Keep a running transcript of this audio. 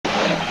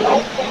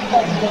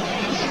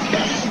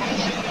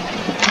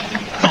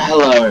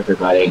Hello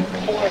everybody.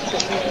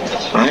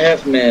 I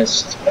have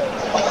missed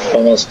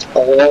almost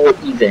all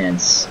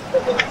events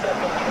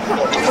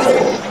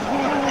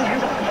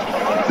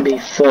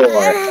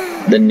before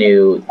the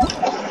new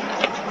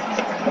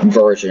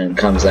version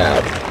comes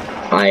out.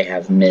 I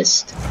have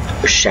missed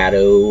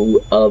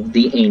Shadow of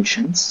the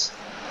Ancients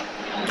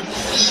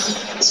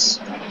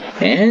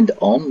and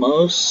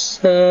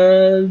almost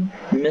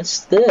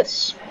missed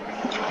this,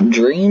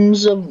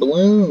 Dreams of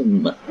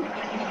Bloom.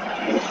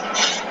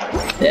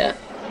 Yeah.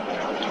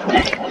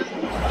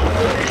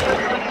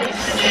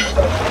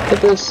 But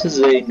this is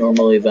a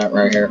normal event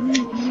right here,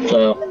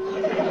 so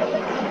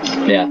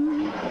yeah.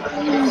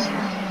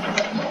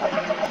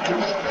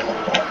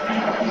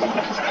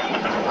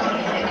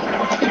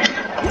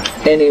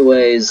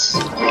 Anyways,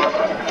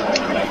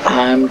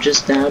 I'm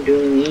just now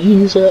doing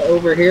these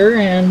over here,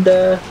 and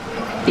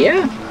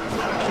yeah.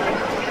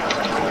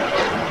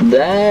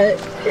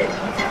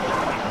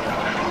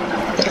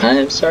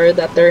 I'm sorry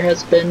that there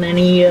has been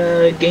any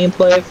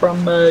gameplay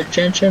from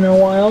Genshin in a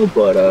while,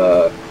 but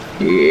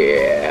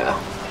yeah.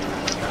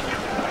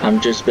 I've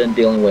just been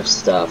dealing with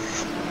stuff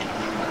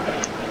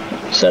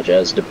such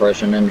as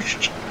depression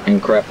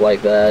and crap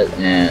like that,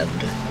 and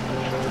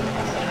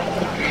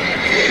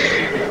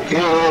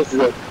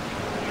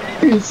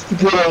it's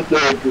not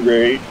that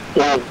great.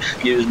 Oh,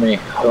 excuse me.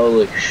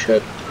 Holy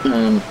shit.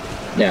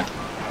 Yeah.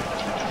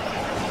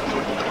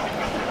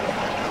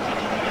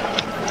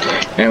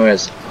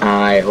 Anyways,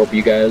 I hope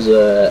you guys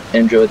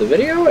enjoy the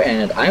video,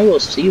 and I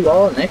will see you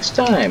all next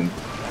time.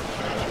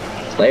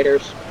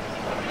 Laters.